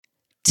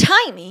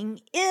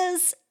Timing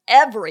is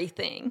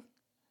everything.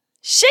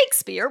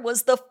 Shakespeare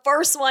was the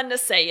first one to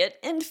say it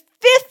in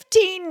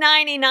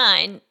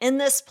 1599 in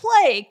this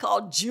play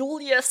called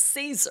Julius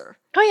Caesar.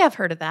 Oh, yeah, I've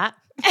heard of that.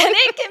 And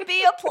it can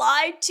be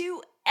applied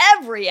to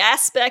every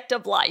aspect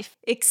of life,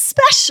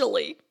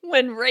 especially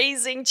when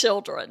raising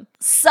children.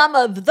 Some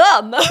of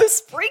the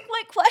most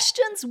frequent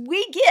questions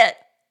we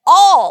get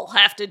all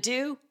have to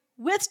do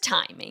with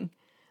timing.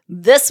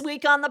 This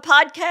week on the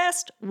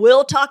podcast,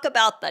 we'll talk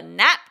about the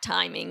nap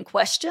timing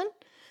question.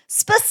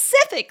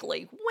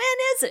 Specifically, when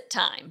is it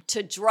time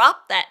to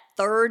drop that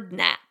third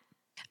nap?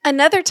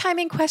 Another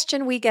timing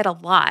question we get a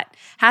lot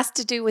has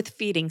to do with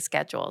feeding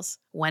schedules.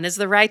 When is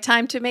the right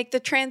time to make the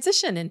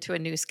transition into a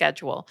new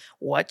schedule?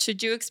 What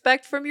should you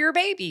expect from your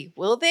baby?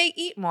 Will they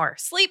eat more,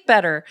 sleep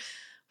better?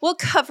 We'll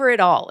cover it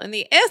all. And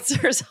the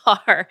answers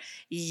are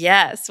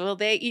yes. Will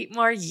they eat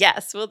more?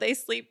 Yes. Will they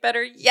sleep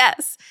better?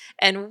 Yes.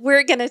 And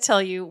we're going to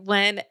tell you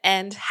when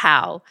and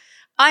how.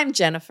 I'm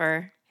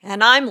Jennifer.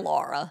 And I'm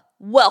Laura.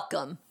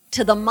 Welcome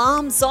to the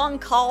Moms on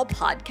Call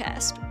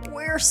podcast.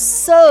 We're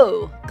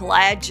so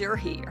glad you're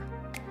here.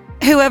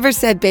 Whoever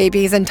said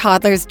babies and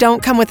toddlers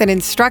don't come with an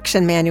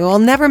instruction manual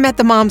never met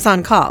the Moms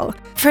on Call.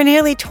 For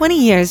nearly 20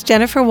 years,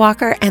 Jennifer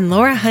Walker and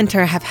Laura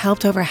Hunter have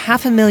helped over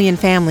 500,000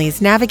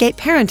 families navigate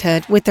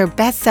parenthood with their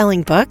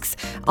best-selling books,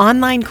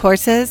 online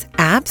courses,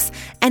 apps,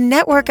 and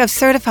network of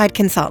certified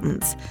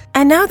consultants.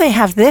 And now they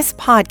have this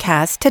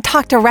podcast to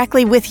talk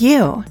directly with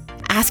you.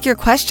 Ask your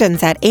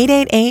questions at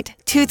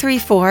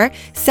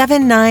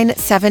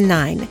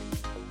 888-234-7979.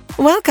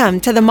 Welcome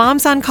to the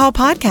Moms on Call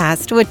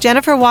podcast with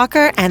Jennifer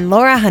Walker and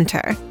Laura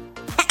Hunter.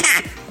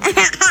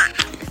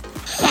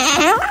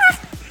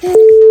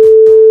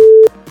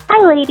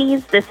 Hi,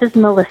 ladies. This is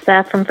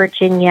Melissa from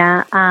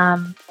Virginia.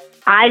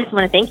 I just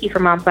want to thank you for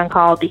Moms on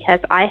Call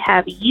because I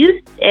have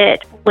used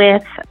it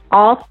with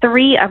all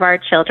three of our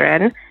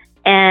children,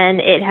 and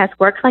it has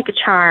worked like a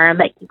charm.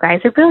 Like, you guys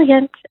are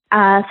brilliant.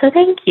 So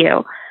thank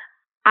you.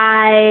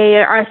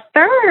 Our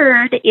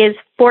third is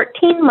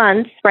 14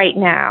 months right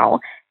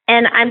now,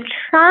 and I'm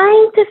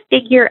trying to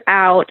figure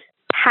out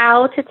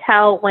how to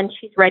tell when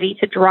she's ready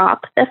to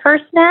drop the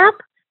first nap,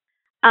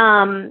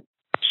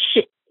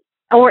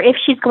 or if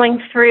she's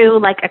going through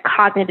like a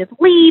cognitive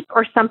leap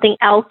or something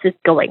else is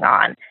going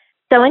on.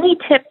 So any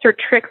tips or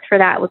tricks for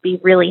that would be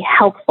really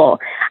helpful.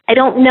 I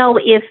don't know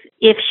if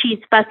she's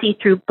fussy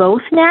through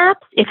both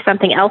naps, if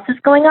something else is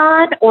going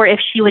on, or if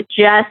she would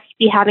just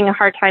be having a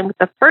hard time with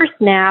the first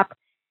nap.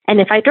 And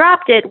if I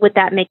dropped it, would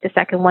that make the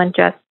second one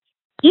just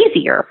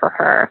easier for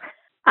her?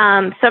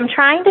 So I'm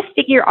trying to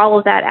figure all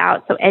of that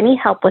out. So any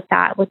help with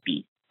that would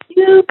be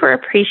super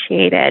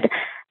appreciated.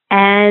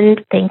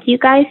 And thank you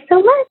guys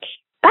so much.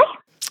 Bye.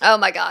 Oh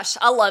my gosh,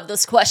 I love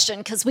this question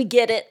because we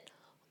get it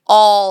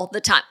all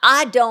the time.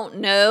 I don't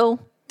know.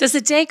 Does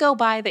a day go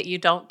by that you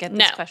don't get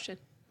this question?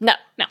 No,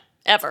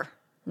 ever,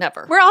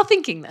 never. We're all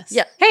thinking this.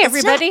 Yeah. Hey,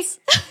 everybody.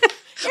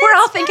 We're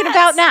all thinking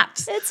about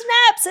naps. It's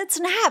naps.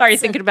 Are you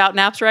thinking about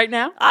naps right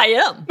now? I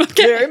am,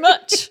 very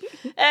much.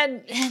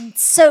 And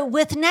so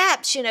with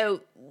naps,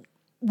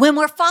 when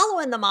we're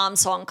following the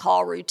Moms on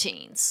Call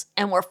routines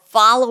and we're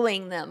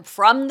following them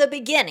from the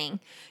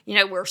beginning,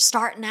 we're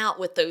starting out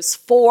with those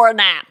 4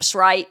 naps,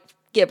 right?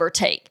 Give or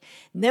take.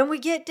 And then we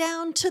get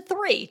down to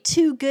 3,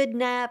 2 good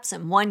naps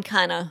and 1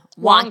 kind of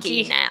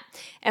wonky nap.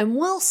 And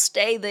we'll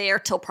stay there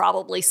till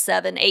probably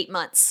 7, 8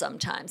 months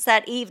sometimes.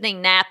 That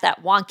evening nap,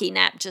 that wonky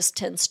nap just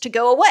tends to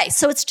go away.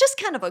 So it's just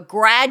kind of a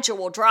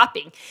gradual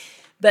dropping.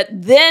 But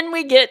then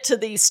we get to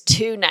these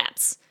 2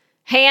 naps.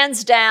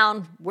 Hands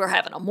down, we're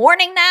having a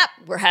morning nap,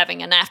 we're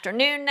having an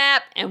afternoon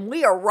nap, and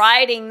we are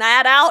riding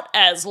that out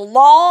as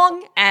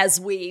long as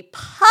we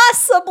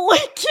possibly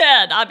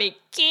can. I mean,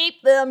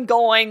 keep them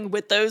going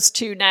with those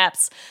 2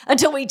 naps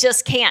until we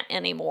just can't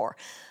anymore.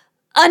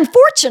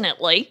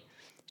 Unfortunately,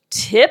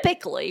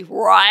 typically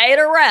right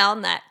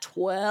around that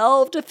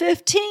 12 to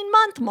 15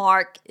 month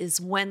mark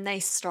is when they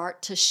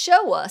start to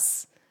show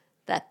us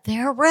that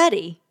they're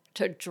ready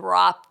to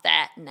drop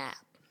that nap.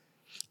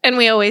 And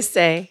we always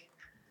say,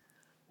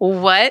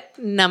 what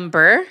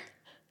number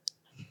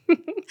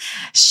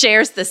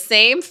shares the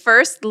same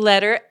first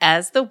letter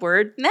as the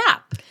word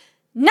nap?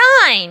 9.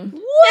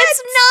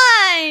 It's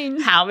 9.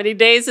 How many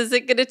days is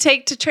it going to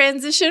take to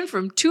transition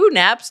from 2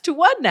 naps to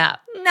 1 nap?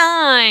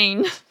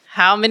 9.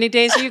 How many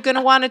days are you going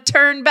to want to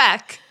turn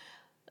back?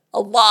 A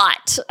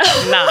lot.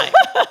 9.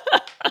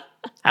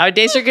 How many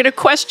days are you going to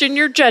question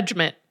your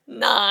judgment?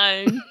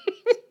 9.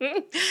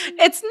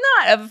 It's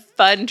not a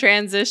fun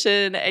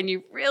transition, and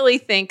you really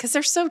think, because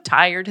they're so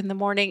tired in the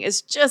morning,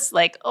 it's just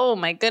like, oh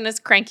my goodness,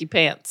 cranky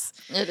pants.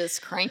 It is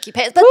cranky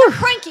pants, but they're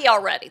cranky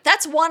already.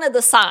 That's one of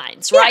the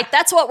signs, right? Yeah.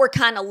 That's what we're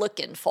kind of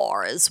looking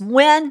for, is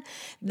when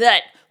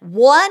that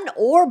one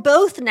or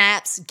both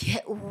naps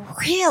get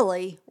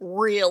really,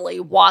 really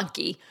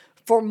wonky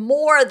for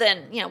more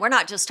than, we're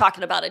not just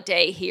talking about a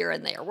day here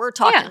and there. We're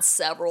talking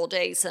several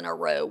days in a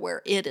row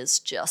where it is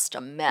just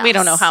a mess. We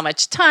don't know how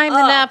much time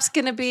the nap's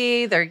going to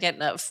be. They're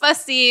getting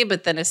fussy,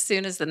 but then as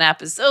soon as the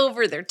nap is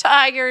over, they're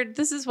tired.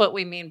 This is what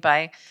we mean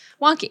by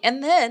wonky.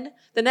 And then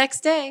the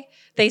next day,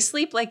 they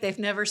sleep like they've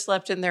never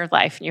slept in their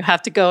life. And you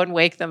have to go and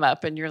wake them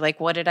up. And you're like,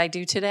 what did I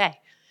do today?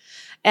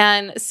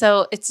 And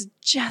so it's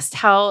just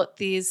how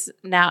these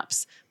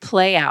naps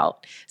play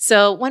out.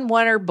 So when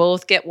one or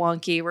both get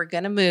wonky, we're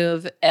going to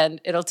move, and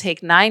it'll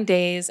take 9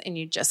 days, and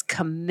you just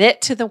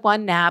commit to the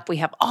one nap. We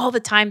have all the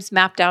times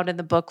mapped out in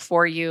the book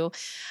for you.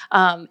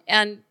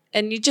 And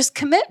you just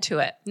commit to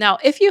it. Now,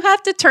 if you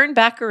have to turn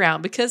back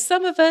around, because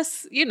some of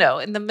us,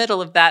 in the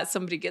middle of that,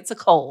 somebody gets a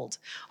cold,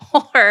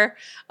 or,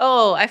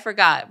 oh, I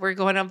forgot, we're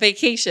going on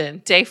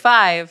vacation, day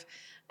 5.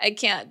 I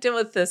can't deal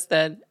with this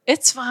then.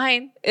 It's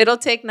fine. It'll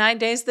take 9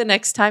 days the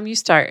next time you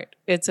start.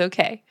 It's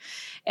okay.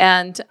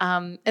 And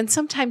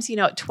sometimes,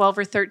 at 12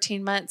 or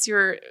 13 months,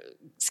 your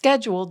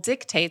schedule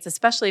dictates,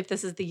 especially if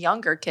this is the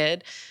younger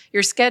kid,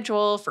 your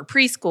schedule for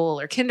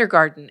preschool or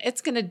kindergarten, it's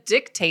going to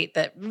dictate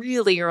that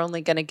really you're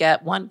only going to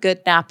get one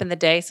good nap in the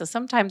day. So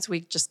sometimes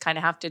we just kind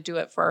of have to do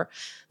it for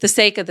the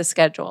sake of the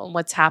schedule and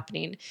what's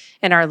happening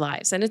in our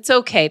lives. And it's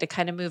okay to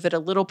kind of move it a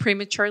little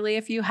prematurely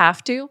if you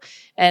have to,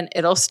 and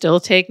it'll still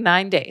take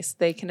 9 days.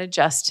 They can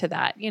adjust to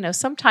that,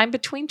 sometime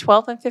between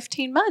 12 and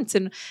 15 months.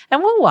 And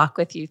we'll walk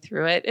with you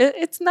through it.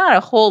 It's not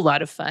a whole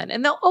lot of fun.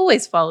 And they'll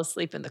always fall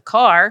asleep in the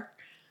car.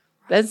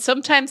 And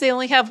sometimes they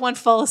only have one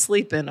fall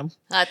asleep in them.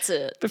 That's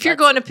it. But if you're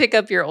going to pick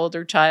up your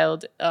older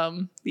child,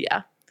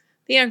 the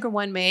younger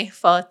one may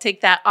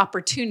take that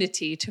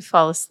opportunity to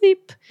fall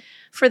asleep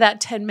for that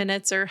 10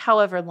 minutes or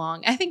however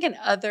long. I think in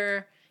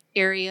other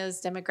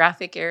areas,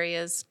 demographic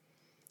areas,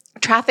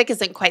 traffic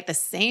isn't quite the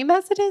same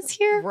as it is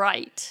here.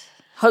 Right.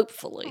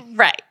 Hopefully.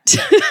 Right.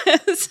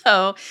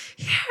 So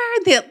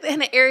here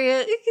in an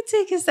area, it could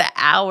take us an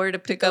hour to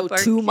pick up our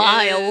 2 kids,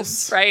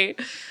 miles. Right.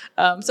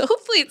 So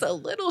hopefully it's a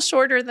little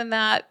shorter than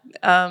that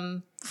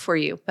for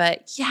you.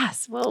 But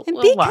yes, we'll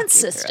be walk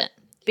consistent.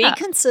 You through it. Be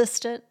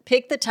consistent.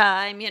 Pick the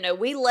time.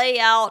 We lay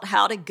out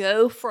how to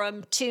go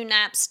from 2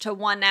 naps to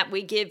 1 nap.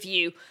 We give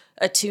you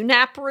a 2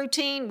 nap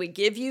routine. We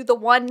give you the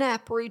 1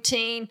 nap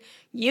routine.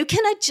 You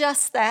can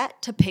adjust that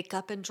to pick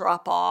up and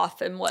drop off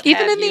and what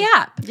Even have in you. the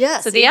app.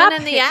 Yes, So the even app,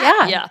 in the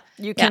app. yeah.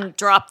 You can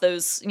drop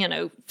those,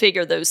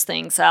 figure those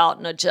things out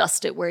and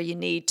adjust it where you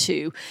need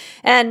to.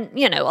 And,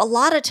 a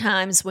lot of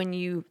times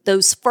when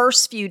those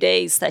first few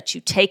days that you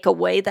take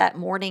away that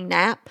morning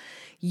nap,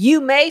 you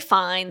may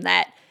find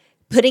that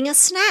putting a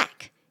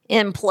snack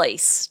in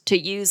place to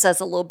use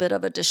as a little bit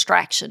of a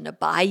distraction to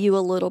buy you a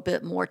little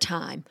bit more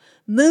time.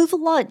 Move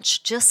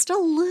lunch just a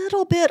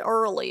little bit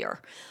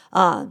earlier.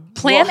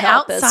 Plan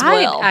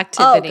outside activities.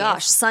 Oh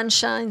gosh,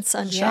 sunshine.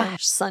 Yeah.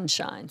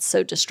 Sunshine.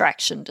 So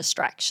distraction.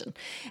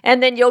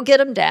 And then you'll get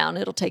them down.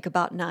 It'll take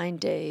about 9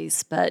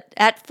 days. But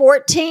at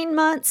 14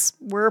 months,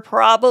 we're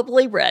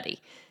probably ready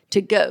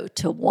to go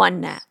to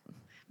 1 nap.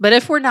 But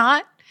if we're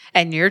not,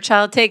 and your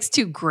child takes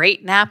 2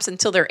 great naps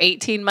until they're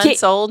 18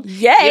 months old,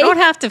 yay. You don't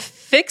have to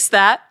fix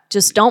that.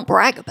 Just don't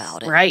brag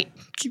about it. Right.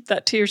 Keep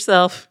that to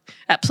yourself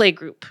at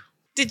playgroup.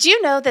 Did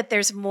you know that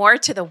there's more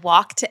to the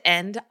walk to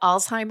end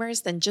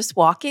Alzheimer's than just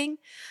walking?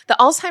 The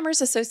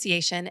Alzheimer's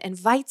Association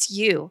invites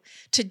you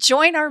to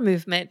join our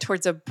movement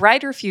towards a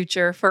brighter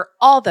future for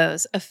all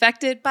those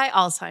affected by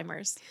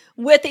Alzheimer's.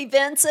 With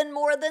events in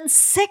more than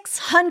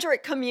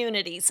 600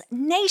 communities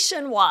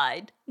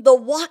nationwide, the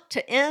Walk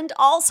to End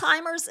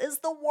Alzheimer's is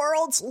the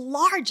world's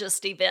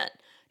largest event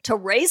to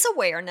raise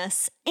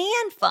awareness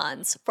and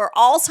funds for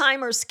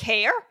Alzheimer's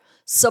care,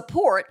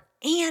 support,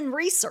 and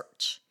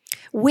research.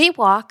 We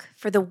walk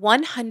for the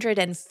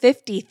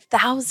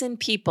 150,000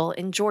 people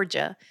in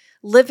Georgia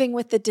living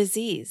with the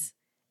disease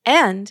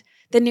and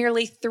the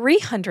nearly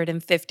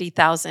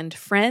 350,000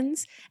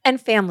 friends and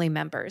family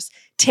members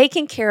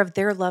taking care of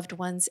their loved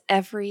ones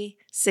every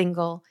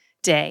single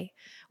day.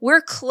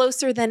 We're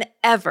closer than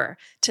ever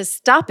to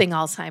stopping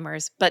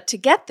Alzheimer's, but to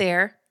get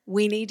there,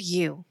 we need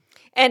you.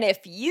 And if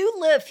you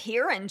live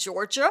here in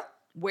Georgia,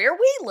 where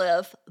we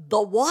live, the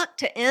Walk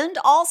to End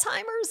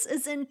Alzheimer's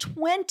is in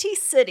 20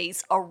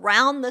 cities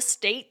around the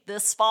state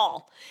this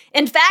fall.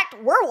 In fact,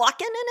 we're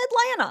walking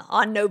in Atlanta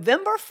on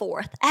November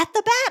 4th at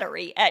the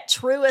Battery at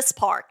Truist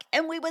Park,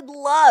 and we would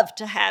love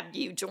to have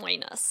you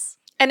join us.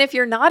 And if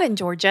you're not in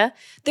Georgia,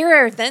 there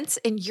are events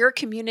in your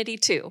community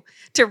too.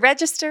 To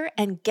register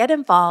and get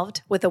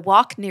involved with a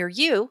walk near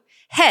you,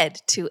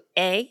 head to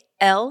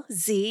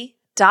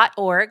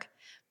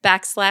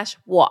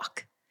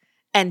alz.org/walk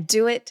and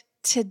do it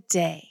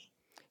today.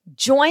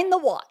 Join the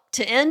Walk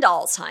to End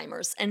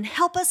Alzheimer's and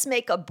help us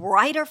make a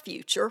brighter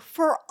future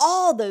for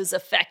all those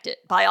affected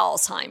by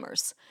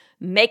Alzheimer's.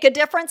 Make a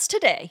difference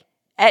today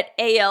at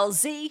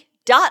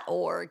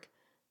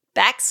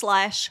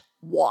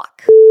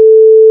alz.org/walk.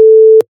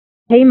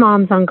 Hey,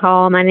 Moms on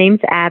Call. My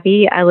name's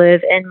Abby. I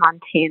live in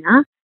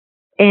Montana,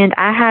 and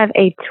I have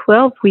a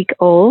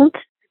 12-week-old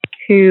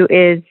who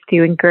is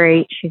doing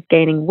great. She's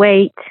gaining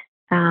weight.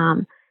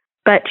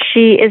 But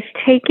she is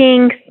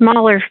taking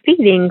smaller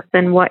feedings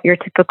than what your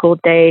typical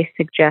day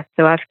suggests.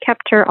 So I've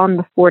kept her on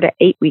the 4 to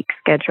 8 week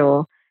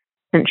schedule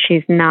since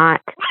she's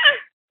not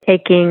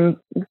taking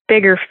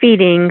bigger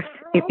feedings,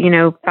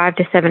 5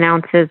 to 7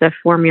 ounces of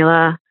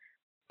formula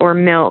or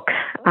milk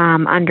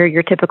under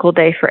your typical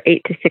day for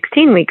 8 to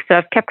 16 weeks. So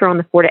I've kept her on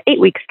the 4 to 8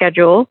 week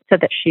schedule so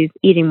that she's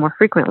eating more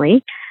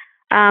frequently.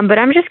 But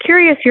I'm just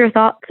curious your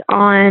thoughts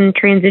on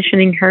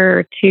transitioning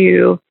her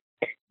to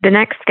the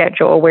next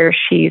schedule where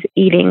she's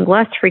eating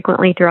less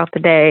frequently throughout the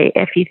day,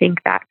 if you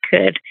think that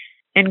could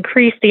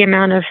increase the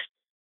amount of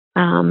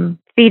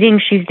feeding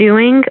she's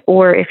doing,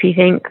 or if you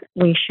think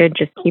we should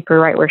just keep her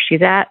right where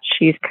she's at.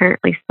 She's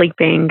currently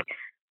sleeping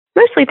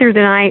mostly through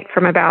the night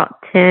from about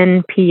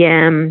 10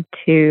 p.m.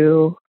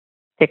 to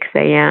 6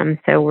 a.m.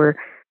 So we're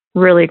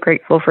really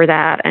grateful for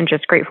that and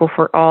just grateful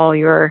for all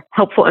your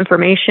helpful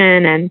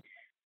information and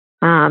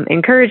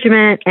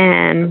encouragement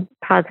and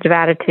positive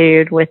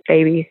attitude with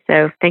babies.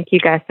 So thank you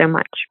guys so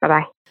much.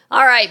 Bye-bye.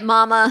 All right,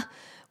 Mama.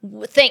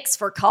 Thanks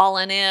for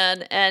calling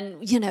in.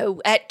 And,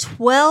 at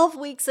 12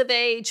 weeks of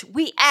age,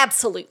 we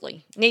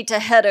absolutely need to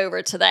head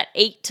over to that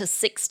 8 to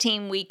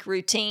 16 week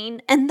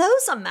routine. And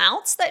those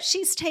amounts that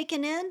she's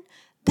taken in,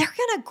 they're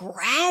going to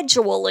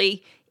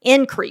gradually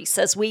increase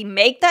as we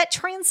make that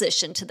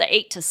transition to the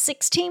 8 to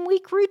 16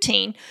 week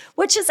routine,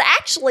 which is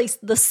actually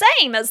the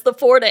same as the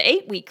 4 to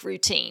 8 week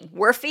routine.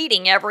 We're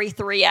feeding every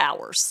 3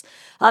 hours.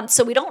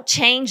 So we don't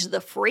change the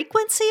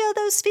frequency of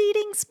those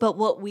feedings, but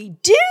what we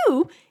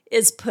do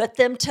is put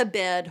them to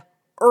bed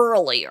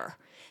earlier.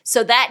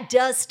 So that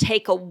does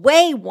take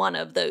away one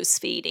of those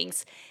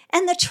feedings.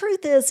 And the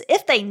truth is,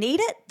 if they need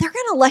it, they're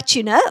going to let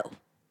you know.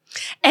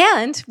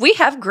 And we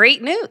have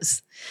great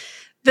news.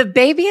 The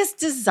baby is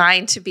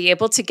designed to be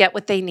able to get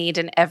what they need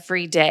in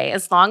every day,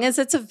 as long as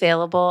it's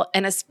available,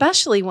 and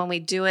especially when we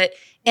do it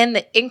in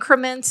the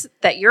increments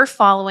that you're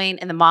following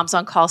in the Moms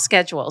on Call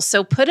schedule.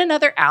 So put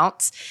another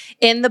ounce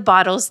in the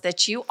bottles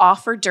that you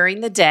offer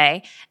during the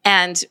day.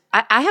 And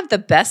I have the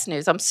best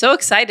news. I'm so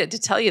excited to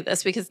tell you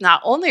this, because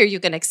not only are you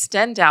going to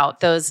extend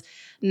out those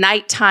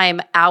nighttime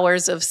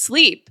hours of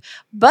sleep,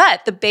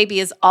 but the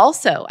baby is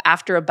also,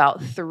 after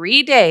about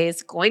 3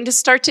 days, going to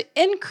start to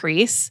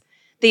increase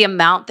the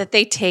amount that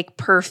they take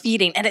per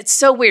feeding. And it's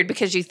so weird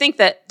because you think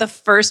that the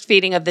first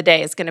feeding of the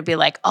day is going to be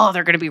like, oh,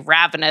 they're going to be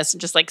ravenous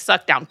and just like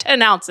suck down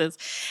 10 ounces.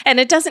 And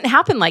it doesn't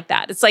happen like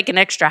that. It's like an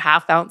extra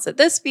half ounce at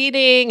this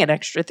feeding, an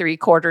extra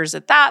 3/4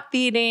 at that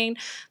feeding.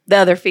 The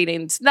other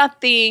feeding's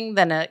nothing,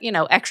 then a,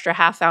 extra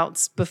half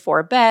ounce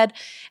before bed.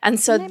 And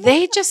so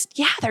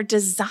they're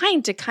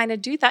designed to kind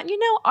of do that.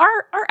 And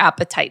our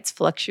appetites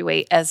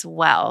fluctuate as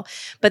well,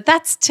 but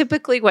that's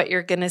typically what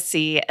you're going to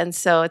see. And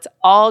so it's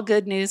all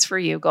good news for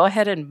you. Go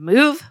ahead and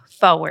move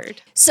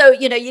forward. So,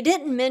 you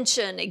didn't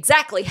mention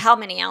exactly how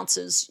many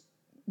ounces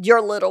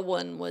your little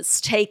one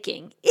was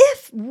taking.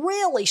 If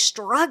really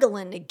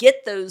struggling to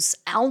get those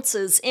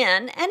ounces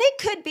in, and it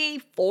could be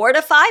 4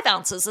 to 5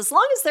 ounces, as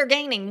long as they're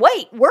gaining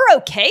weight, we're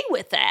okay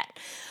with that.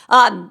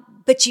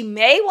 But you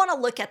may want to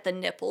look at the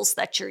nipples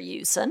that you're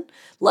using.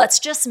 Let's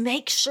just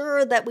make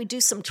sure that we do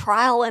some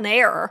trial and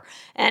error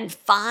and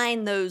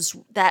find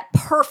that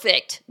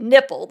perfect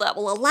nipple that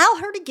will allow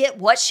her to get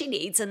what she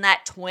needs in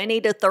that 20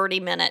 to 30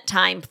 minute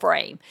time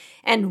frame.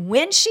 And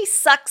when she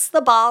sucks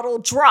the bottle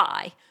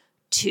dry,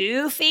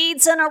 2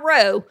 feeds in a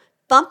row,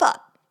 bump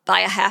up by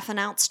a half an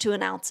ounce to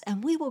an ounce,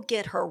 and we will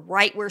get her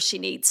right where she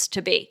needs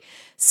to be.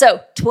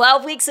 So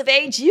 12 weeks of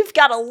age, you've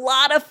got a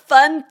lot of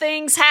fun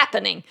things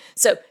happening.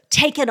 So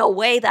taking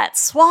away that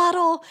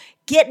swaddle,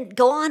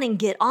 go on and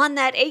get on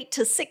that 8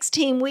 to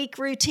 16 week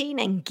routine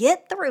and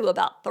get through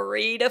about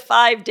 3 to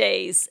 5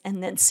 days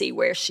and then see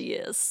where she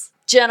is.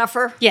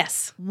 Jennifer?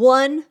 Yes.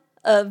 One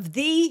of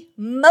the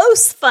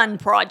most fun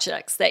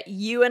projects that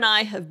you and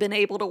I have been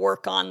able to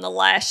work on the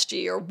last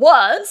year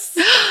was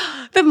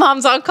the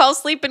Moms on Call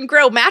Sleep and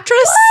Grow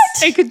mattress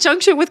in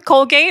conjunction with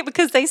Colgate,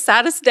 because they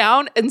sat us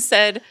down and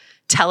said,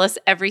 tell us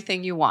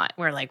everything you want.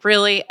 We're like,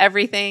 really?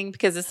 Everything?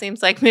 Because it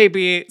seems like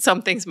maybe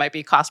some things might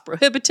be cost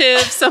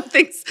prohibitive. Some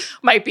things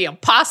might be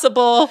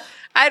impossible.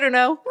 I don't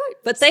know. Right.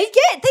 But they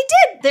did.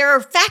 Their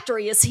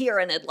factory is here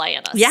in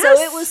Atlanta. Yes. So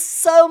it was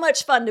so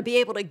much fun to be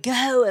able to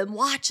go and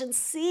watch and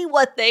see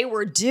what they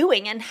were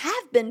doing and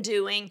have been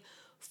doing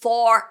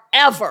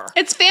forever.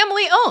 It's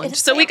family owned.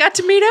 So we got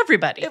to meet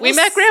everybody. We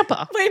met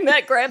Grandpa. We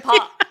met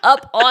Grandpa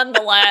up on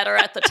the ladder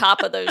at the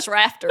top of those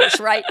rafters,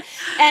 right?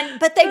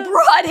 But they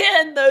brought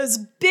in those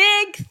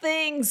big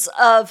things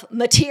of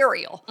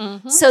material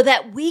so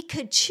that we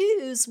could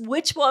choose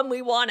which one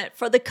we wanted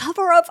for the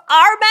cover of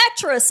our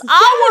mattress,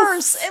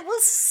 ours. It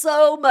was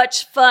so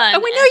much fun.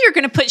 And we know you're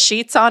going to put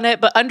sheets on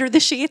it, but under the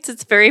sheets,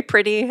 it's very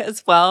pretty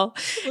as well.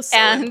 It was so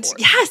important.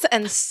 Yes,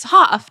 and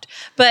soft.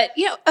 But,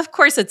 of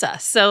course it's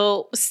us.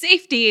 So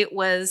safety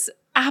was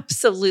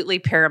absolutely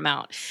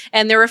paramount.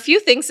 And there were a few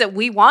things that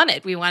we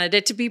wanted. We wanted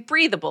it to be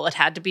breathable. It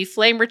had to be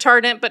flame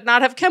retardant, but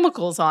not have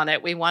chemicals on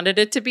it. We wanted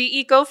it to be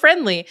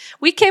eco-friendly.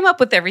 We came up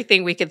with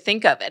everything we could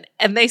think of it.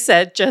 And they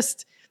said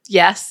just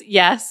yes,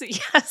 yes,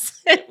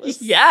 yes,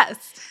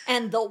 yes.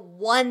 And the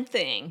one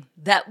thing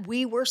that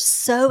we were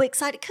so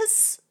excited,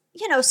 because,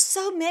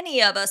 so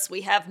many of us,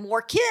 we have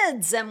more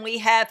kids and we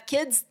have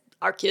kids.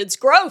 Our kids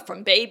grow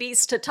from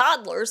babies to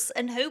toddlers,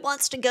 and who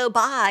wants to go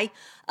buy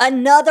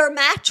another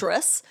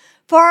mattress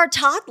for our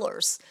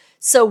toddlers?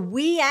 So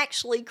we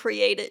actually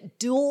created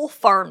dual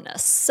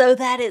firmness so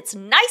that it's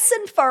nice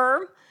and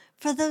firm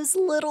for those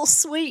little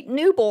sweet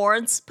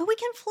newborns, but we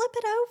can flip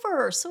it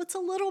over so it's a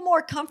little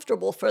more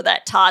comfortable for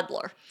that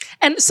toddler.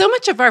 And so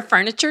much of our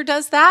furniture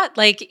does that.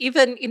 Like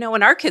even,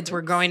 when our kids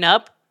were growing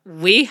up,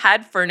 we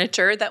had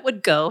furniture that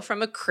would go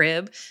from a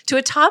crib to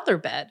a toddler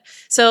bed.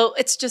 So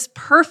it's just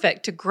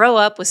perfect to grow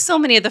up with so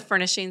many of the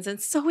furnishings, and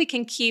so we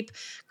can keep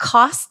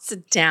costs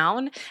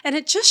down. And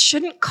it just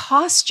shouldn't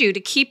cost you to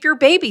keep your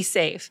baby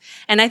safe.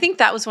 And I think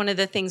that was one of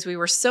the things we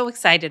were so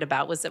excited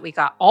about, was that we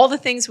got all the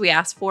things we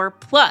asked for,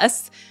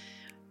 plus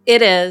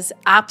it is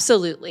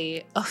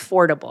absolutely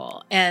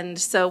affordable.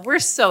 And so we're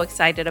so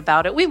excited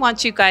about it. We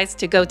want you guys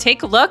to go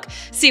take a look,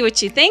 see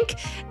what you think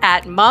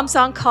at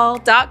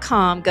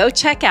momsoncall.com. Go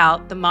check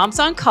out the Moms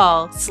on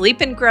Call Sleep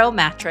and Grow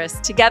mattress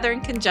together in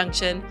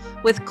conjunction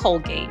with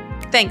Colgate.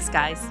 Thanks,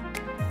 guys.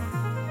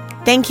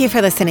 Thank you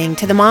for listening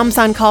to the Moms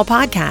on Call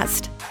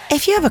podcast.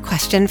 If you have a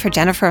question for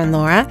Jennifer and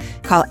Laura,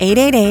 call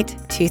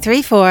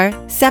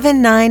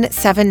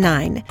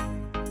 888-234-7979.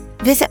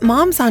 Visit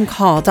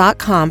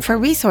momsoncall.com for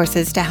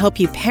resources to help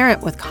you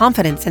parent with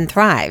confidence and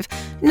thrive,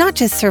 not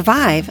just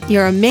survive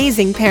your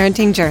amazing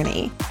parenting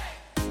journey.